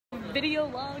Video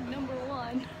log number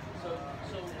 1.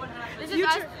 This is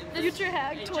us.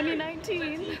 FutureHack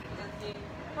 2019.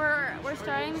 We're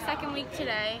starting the second week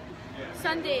today.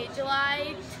 Sunday,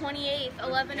 July 28th,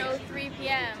 11:03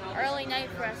 p.m. Early night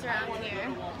for us around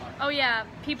here. Oh yeah,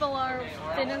 people are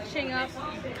finishing up,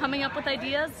 coming up with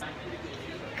ideas.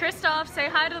 Christoph, say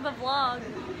hi to the vlog.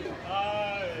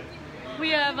 Hi.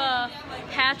 We have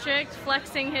Patrick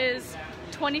flexing his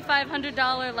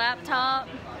 $2,500 laptop.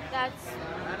 That's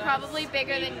probably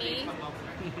bigger than me.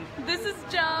 This is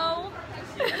Joe.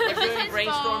 This is his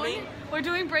brainstorming. phone. We're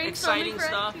doing brainstorming Exciting for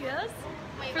stuff. ideas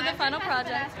Wait, for the final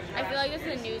project. I feel like this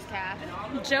is a newscast.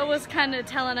 Joe was kind of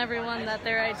telling everyone that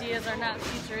their ideas are not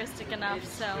futuristic enough,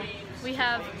 so we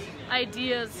have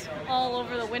ideas all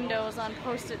over the windows on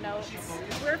post-it notes.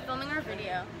 We're filming our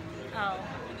video. Oh.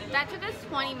 That took us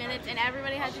 20 minutes and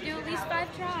everybody had to do at least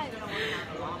 5 tries.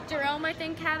 Jerome, I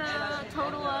think, had a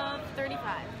total of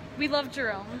 35. We love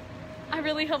Jerome. I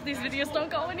really hope these videos don't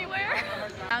go anywhere.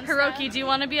 Hiroki, do you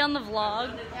want to be on the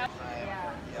vlog?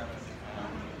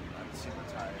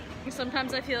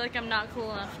 Sometimes I feel like I'm not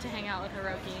cool enough to hang out with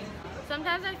Hiroki.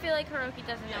 Sometimes I feel like Hiroki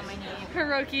doesn't know my name.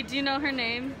 Hiroki, do you know her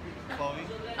name? Chloe.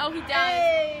 Oh, he does.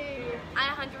 Hey! I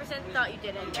 100% thought you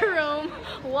didn't. Jerome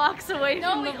walks away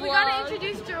from the vlog. We gotta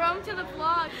introduce Jerome to the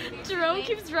vlog. Jerome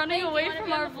keeps running away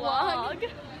from our vlog.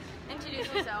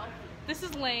 Introduce yourself. This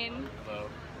is Lane. Hello.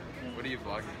 What are you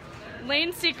vlogging?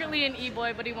 Lane's secretly an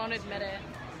e-boy, but he won't admit it.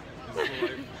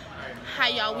 Hi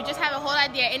y'all, we just have a whole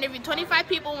idea. Interviewed 25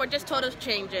 people and we're just told to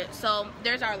change it. So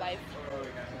there's our life.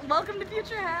 Welcome to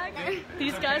FutureHack.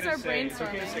 These guys are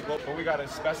brainstorming. But we gotta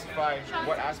specify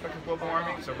what aspect of global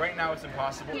warming. So right now it's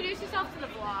impossible. Introduce yourself to the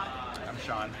vlog. I'm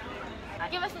Sean.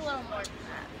 Give us a little more than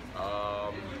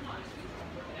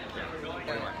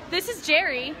that. This is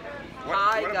Jerry.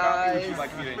 Hi, what guys. Would you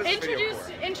like me to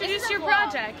Introduce your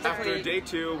project. After day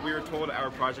 2, we were told our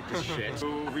project is shit. So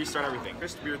restart everything.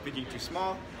 First, we were thinking too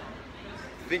small.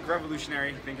 Think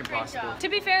revolutionary. Think impossible. To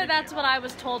be fair, that's what I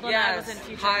was told when I was in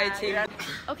FutureHack. Hi, team.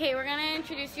 Okay, we're gonna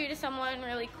introduce you to someone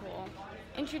really cool.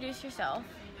 Introduce yourself.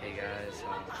 Hey guys,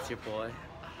 it's your boy.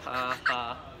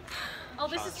 Oh,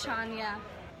 this is Sean, yeah.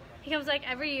 He comes like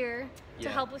every year to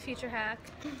help with FutureHack.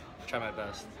 Try my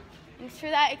best. Thanks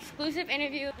for that exclusive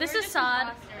interview. This is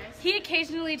Saad. He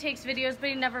occasionally takes videos, but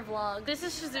he never vlogs. This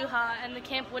is Shizuha, and the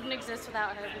camp wouldn't exist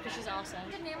without her because she's awesome.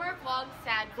 We should name our vlog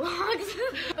Saad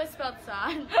Vlogs, but spelled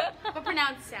Saad, but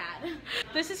pronounced Sad.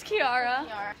 This is Kiara.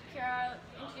 Kiara,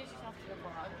 introduce yourself to the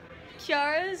vlog.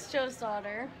 Kiara is Joe's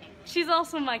daughter. She's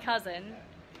also my cousin.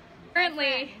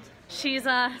 Currently, she's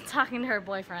talking to her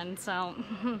boyfriend, so.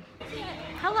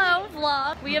 Hello,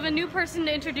 vlog. We have a new person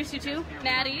to introduce you to.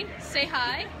 Maddie, say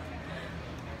hi.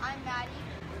 I'm Maddie.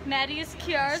 Maddie is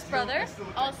Kiara's brother.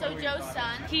 Also Joe's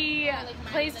son. He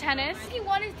plays tennis. He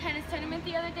won his tennis tournament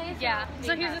the other day. Yeah,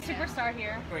 so he's a superstar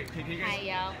here. Wait, can you guys? Hi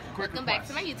y'all. Welcome back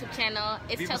to my YouTube channel.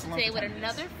 It's Leave us Chelsea alone today for with 10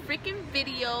 minutes. another freaking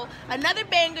video. Another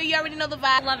banger. You already know the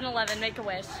vibe. 11/11, make a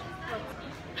wish.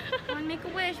 Come on, make a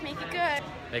wish. Make it good.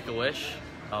 Make a wish.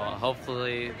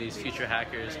 Hopefully these future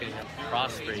hackers can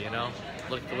prosper, you know?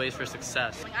 Look at the ways for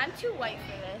success. I'm too white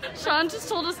for this. Sean just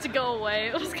told us to go away.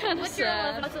 It was kind of What's your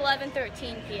sad. It's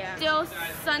 11:13 p.m. Still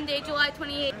Sunday, July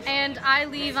 28th. And I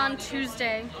leave on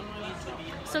Tuesday.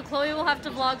 So Chloe will have to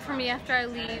vlog for me after I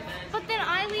leave. But then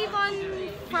I leave on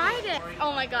Friday.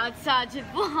 Oh my god, Saad should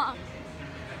vlog.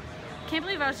 Can't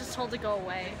believe I was just told to go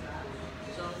away.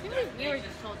 We were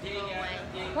just told to go away.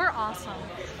 We're awesome.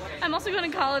 I'm also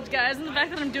going to college, guys, and the fact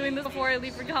that I'm doing this before I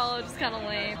leave for college is kind of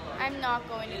lame. I'm not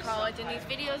going to college, and these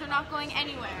videos are not going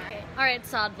anywhere. Alright,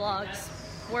 Saad Vlogs.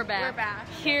 We're back. We're back.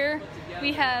 Here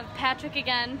we have Patrick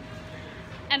again,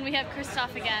 and we have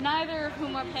Christoph again. Neither of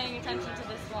whom are paying attention to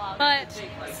this vlog. But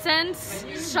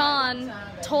since Sean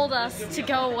told us to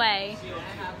go away,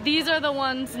 these are the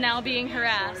ones now being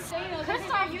harassed.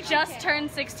 Christoph just turned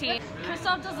 16.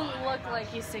 Christoph doesn't look like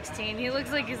he's 16. He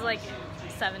looks like he's like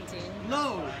 17.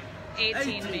 No!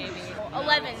 18 maybe.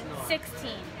 11,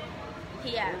 16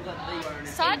 p.m.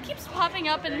 Saad keeps popping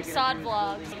up in Saad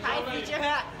Vlogs. Hi,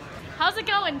 FutureHack. How's it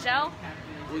going, Joe?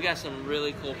 We got some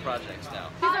really cool projects now.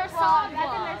 These are Saad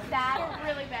That's Vlogs. sad.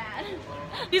 Really bad.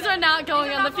 These are not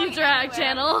going on the not going FutureHack anywhere.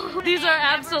 channel. These are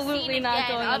Never absolutely seen not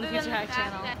again, going on the other than the FutureHack fact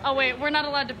channel. that- Oh wait, we're not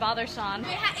allowed to bother Sean.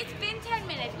 It's been 10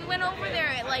 minutes. We went over there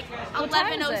at like What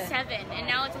time is it? 11:07, and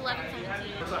now it's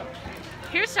 11:17.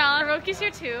 Here's Sean. Hiroki's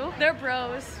here too. They're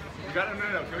bros. We got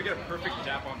no. Can we get a perfect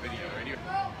jap on video? Ready?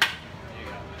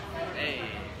 Hey.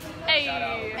 Hey.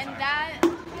 And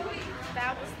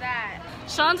that was that.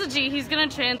 Sean's a G. He's gonna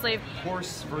translate.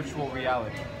 Horse virtual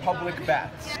reality. Public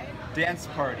bats. Dance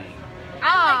party.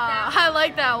 I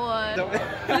like that one.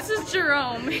 This is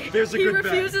Jerome. There's a he good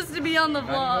bet. refuses to be on the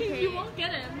vlog. You won't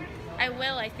get him. I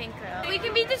will, I think, though. We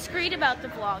can be discreet about the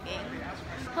vlogging.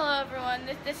 Hello, everyone.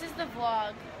 This is the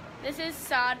vlog. This is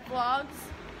Saad Vlogs.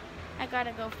 I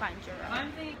gotta go find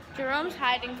Jerome. Jerome's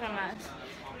hiding from us.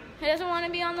 He doesn't want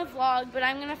to be on the vlog, but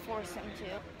I'm gonna force him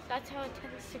to. That's how it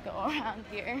tends to go around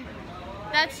here.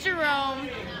 That's Jerome.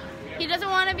 He doesn't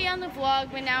want to be on the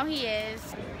vlog, but now he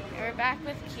is. We're back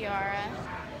with Kiara.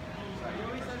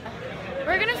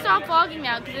 We're gonna stop vlogging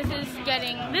now because this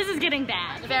is getting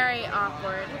bad. very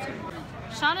awkward.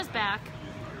 Sean is back.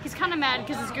 He's kind of mad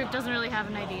because his group doesn't really have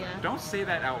an idea. Don't say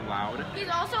that out loud. He's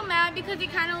also mad because he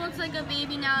kind of looks like a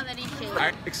baby now that he's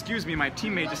shaved. Excuse me, my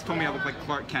teammate just told me I look like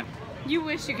Clark Kent. You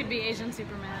wish you could be Asian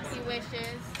Superman. He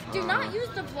wishes. Do not use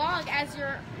the vlog as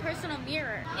your personal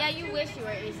mirror. Yeah, you wish you were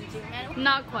Asian Superman.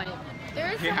 Not quite.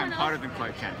 There is Hey, I'm someone hotter else. than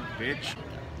Clark Kent, bitch.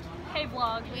 Hey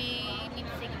vlog. We need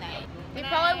to say goodnight. We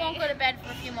probably won't go to bed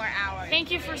for a few more hours.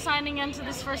 Thank you for signing into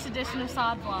this first edition of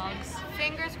Saad Vlogs.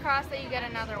 Fingers crossed that you get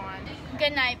another one.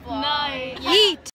 Good night, vlog. Night. Yeet.